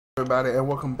Everybody, and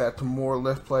welcome back to more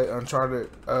Let's Play Uncharted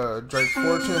Drake's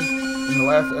Fortune. In the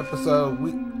last episode,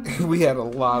 we had a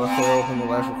lot of fails in the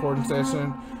last recording session.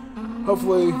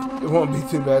 Hopefully, it won't be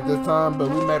too bad this time,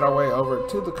 but we made our way over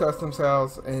to the customs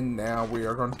house, and now we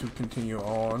are going to continue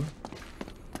on.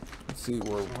 Let's see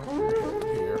where we're headed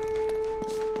here.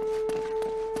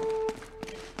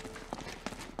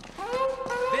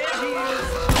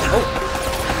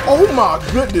 Oh my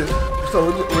goodness! So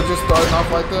we're just starting off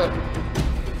like that?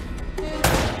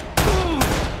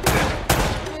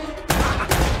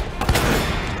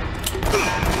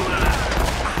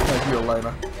 Thank you,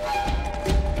 Elena.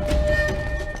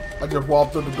 I just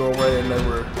walked through the doorway and they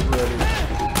were ready.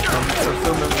 I'm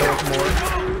assuming there was more.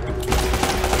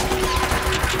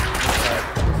 Alright,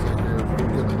 let's see here.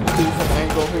 Get a decent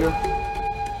angle here.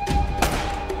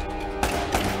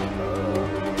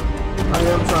 I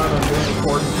am trying to do the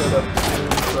recording setup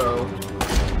soon, so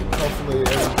hopefully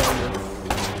everything is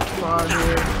fine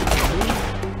here.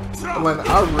 Elena, I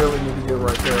really need to get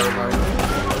right there,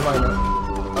 Elena.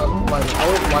 I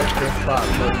would like this spot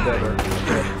much better.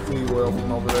 See where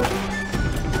I'm over there. I'm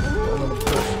gonna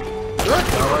push that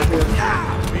guy right here.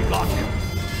 We got him.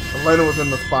 Elena was in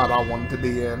the spot I wanted to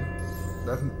be in.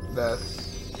 That's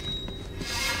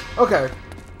okay.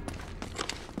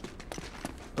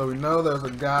 So we know there's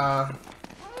a guy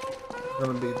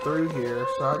gonna be through here.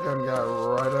 Shotgun guy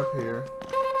right up here.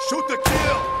 Shoot the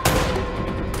kill!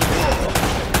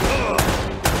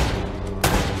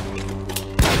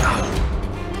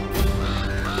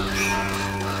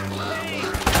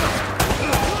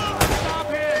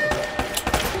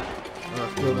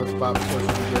 Let's kill this spot before she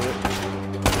can get it.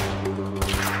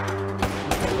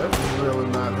 Okay, that's really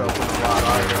not helping a lot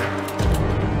either.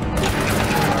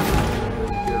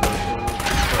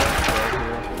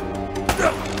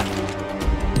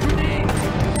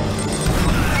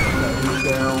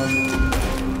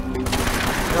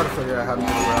 Gotta figure out how to get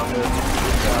around this.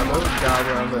 Yeah, there's a guy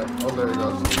around there. Oh, there he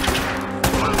goes.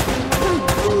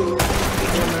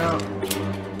 Get out.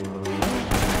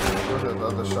 Where's the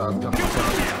other shots coming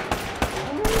from?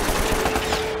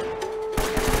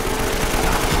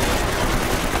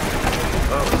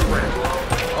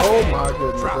 Oh my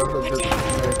goodness, that's a good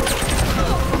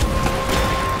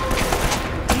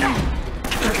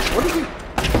What is he?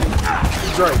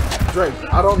 Drake,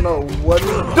 I don't know what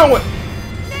he's doing!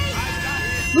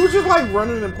 He was just like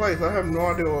running in place. I have no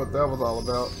idea what that was all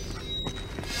about.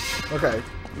 Okay,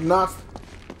 not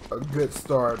a good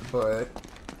start, but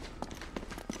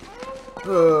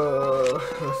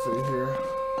let's see here.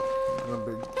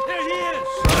 There he is!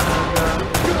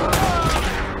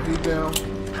 He's down.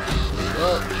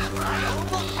 Up.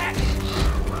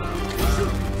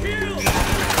 Kill!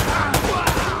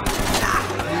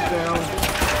 He's down.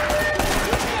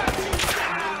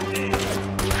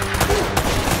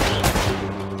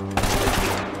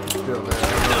 Still there.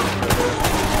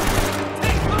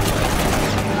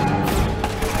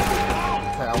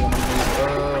 Okay, I want to move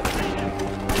up.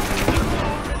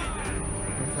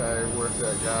 Okay, where's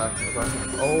that guy?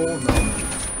 Oh no.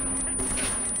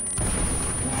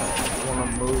 I want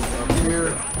to move up here.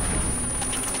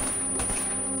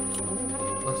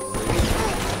 Let's see.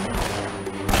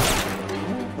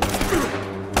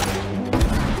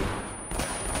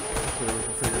 We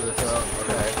can figure this out.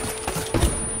 Okay.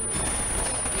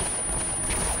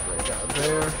 Right out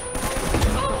there.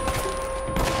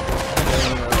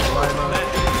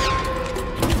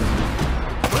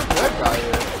 Where's that guy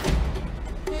at?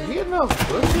 Is he in those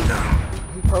bushes?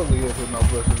 He totally is in those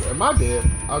bushes. Am I dead?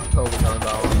 I'm totally gonna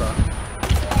die all the time.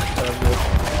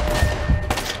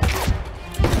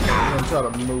 I'm gonna try to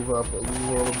move up a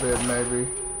little bit, maybe.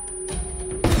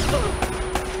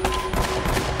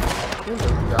 There's a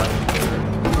guy in there.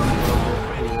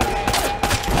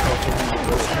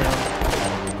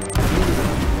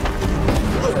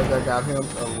 Okay, that got him.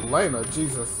 Elena,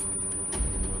 Jesus.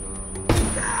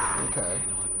 Okay.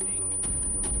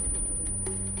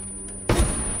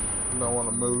 Don't want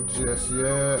to move just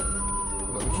yet.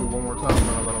 Let me shoot one more time, and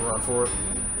then I'm gonna run for it.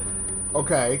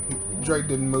 Okay, Drake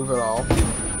didn't move at all.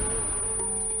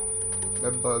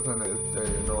 That buzzing is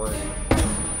very annoying.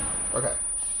 Okay.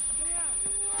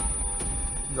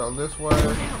 Go this way.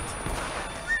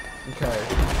 Okay,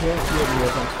 can't get me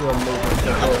if I'm still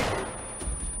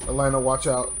moving. Elena, watch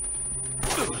out.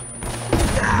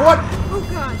 What? Oh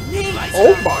god,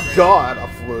 Oh my god, I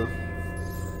flew.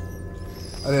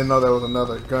 I didn't know there was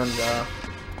another gun guy.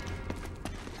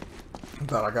 I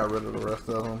thought I got rid of the rest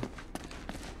of them.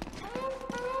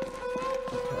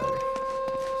 Okay.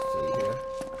 Let's see here.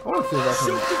 I want to see if I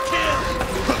can...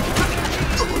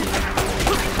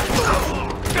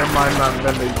 That might not have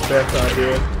been the best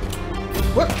idea.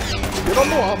 What? Get on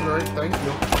the wall, Drake. Thank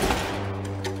you.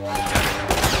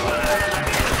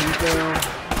 He's down.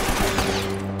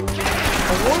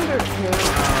 I wonder if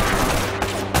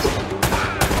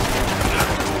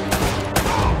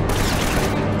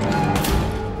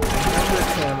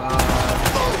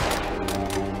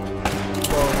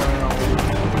go around.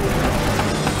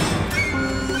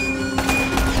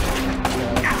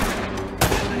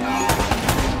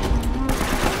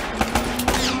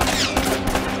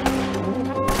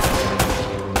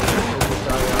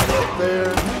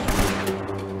 There.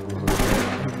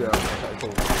 Yeah, okay,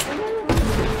 cool.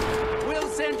 We'll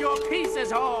send your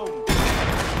pieces home.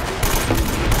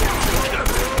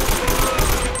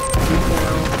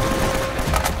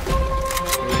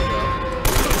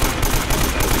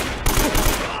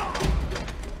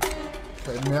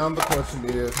 Okay, now the question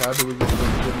is, how do we get this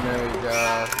grenade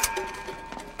guy?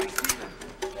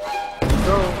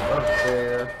 Go up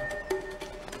there.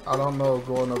 I don't know if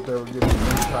going up there would give me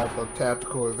any type of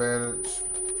tactical advantage.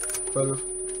 But if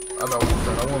I don't want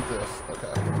that, I want this.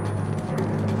 Okay.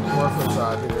 What's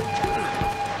inside here?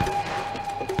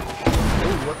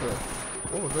 Ooh,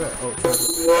 what was that? Oh,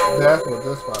 treasure. That's what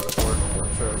this spot is for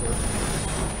treasure.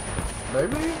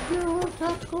 Maybe get a little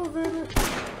tactical advantage?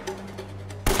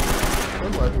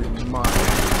 That might be mine.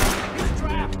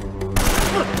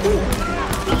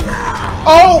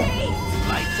 Oh!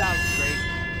 Lights out, Drake.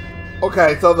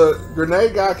 Okay, so the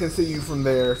grenade guy can see you from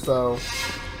there, so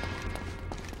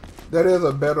that is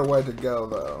a better way to go,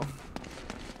 though.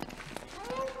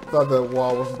 Thought that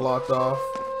wall was blocked off.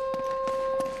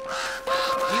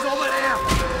 He's over there.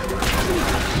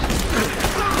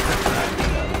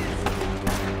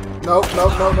 Nope,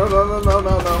 nope, no, no, no, no, no,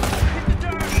 no, no.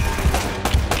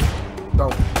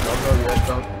 Don't go yet,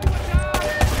 don't.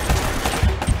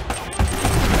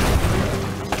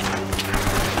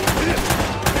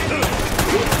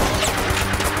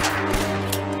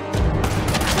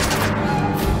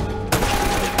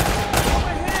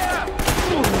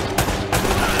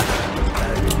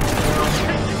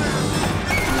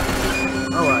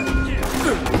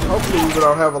 Hopefully we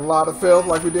don't have a lot of fails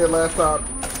like we did last time.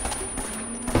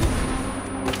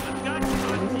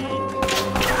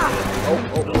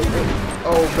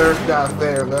 Oh, there's guys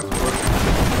there. That's what the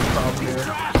problem is.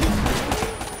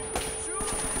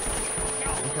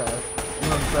 Okay. I'm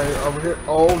gonna say over here.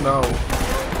 Oh no.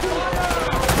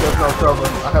 There's no cover.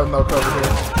 I have no cover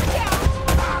here.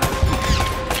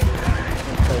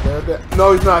 Okay, there. No,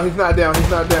 he's not. He's not down. He's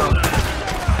not down.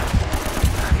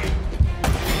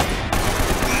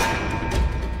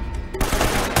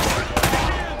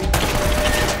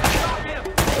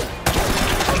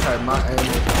 My aim is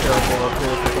terrible up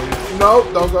here. No,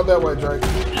 don't go that way, Drake.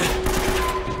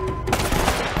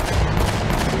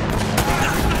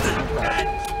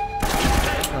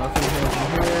 Now see him from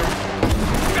here.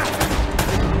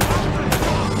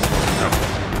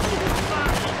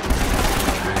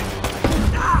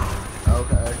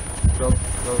 Okay, go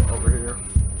over here.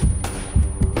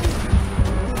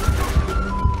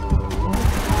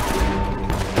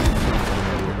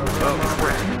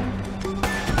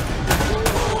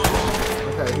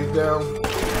 He's down.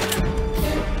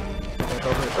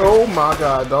 Oh my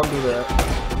god, don't do that.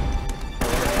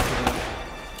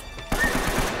 I'm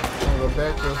gonna go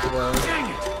back this way.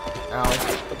 Ow.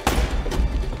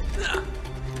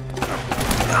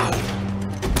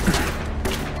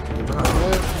 Get behind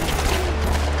this.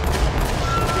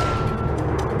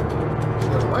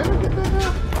 Did Elena get that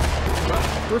now?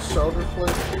 Switch shoulders,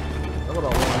 please. That's what I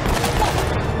want.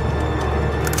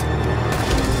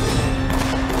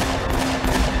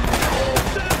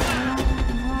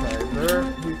 There,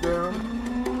 he's down.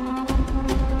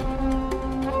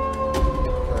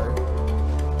 Okay.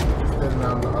 Sitting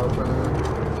out in the open.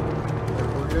 Okay,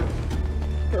 we're good.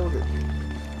 Okay, we're good.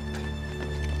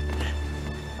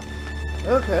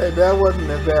 Okay, that wasn't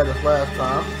as bad as last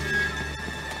time.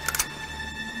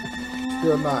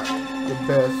 Still not the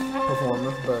best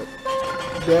performance, but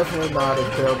definitely not as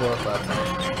terrible as last time.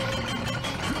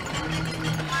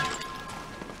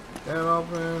 And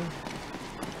open.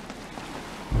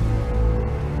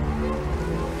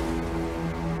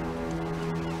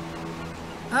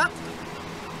 Oh,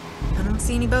 I don't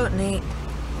see any boat, Nate.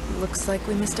 Looks like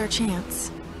we missed our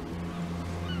chance.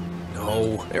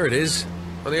 No, there it is.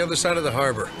 On the other side of the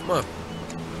harbor. Come on.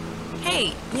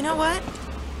 Hey, you know what?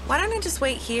 Why don't I just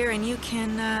wait here and you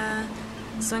can,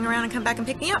 swing around and come back and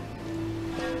pick me up?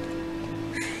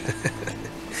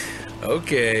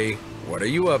 Okay. What are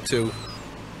you up to?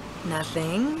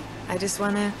 Nothing. I just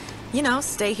wanna, you know,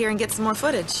 stay here and get some more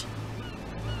footage.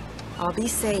 I'll be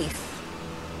safe.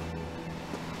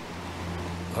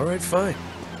 All right, fine.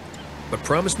 But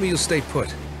promise me you'll stay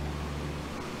put.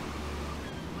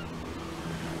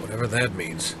 Whatever that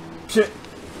means. Shit.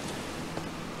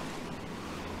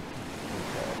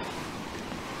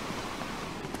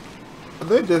 I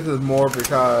think this is more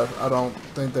because I don't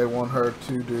think they want her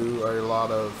to do a lot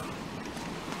of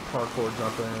parkour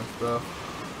jumping and stuff.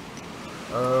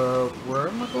 Where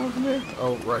am I going from here?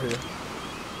 Oh, right here.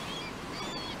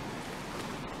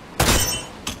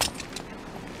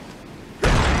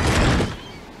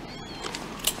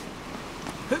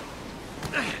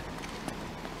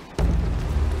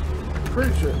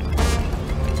 Pretty sure.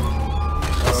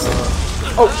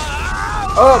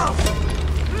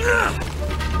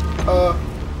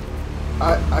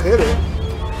 I hit it.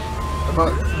 Am I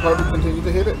supposed to continue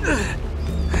to hit it?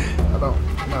 I don't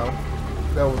know.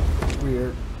 That was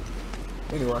weird.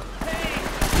 Anyway.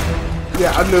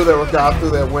 Yeah, I knew there was guys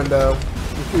through that window.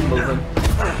 Just keep moving.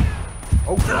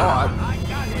 Oh god.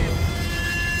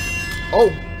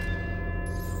 Oh.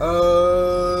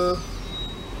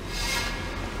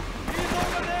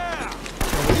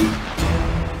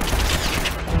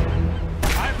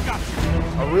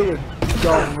 I really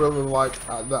don't like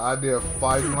the idea of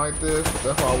fighting like this.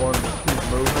 That's why I wanted to keep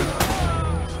moving.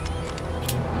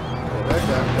 Oh, that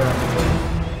guy down there.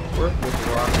 Where's this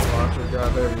rocket launcher guy?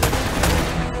 There he is.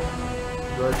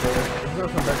 Right there. He's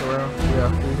gonna come back around. Yeah,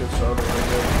 I see his shoulder right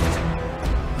there.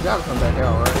 He's gotta come back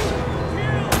out, right?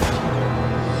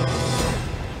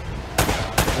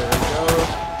 There we go.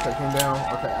 Take him down.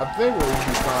 Okay, I think we'll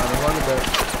be fine. As long as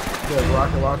that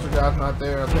rocket launcher guy's not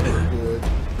there, I think we're good.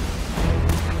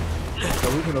 So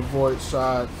we can avoid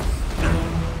shots.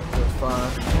 That's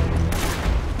fine.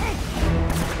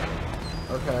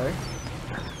 Okay.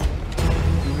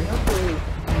 Do we have to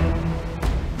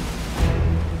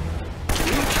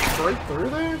break through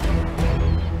there?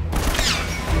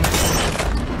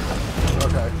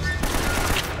 Okay.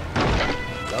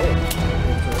 That was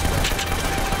interesting.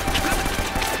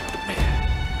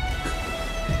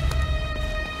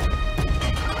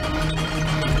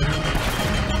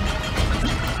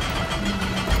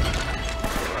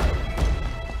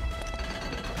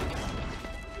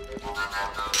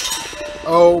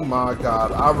 Oh my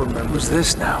god, I remember. Who's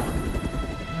this now?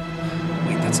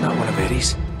 Wait, that's not one of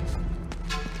Eddie's.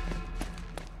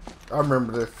 I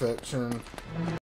remember this section.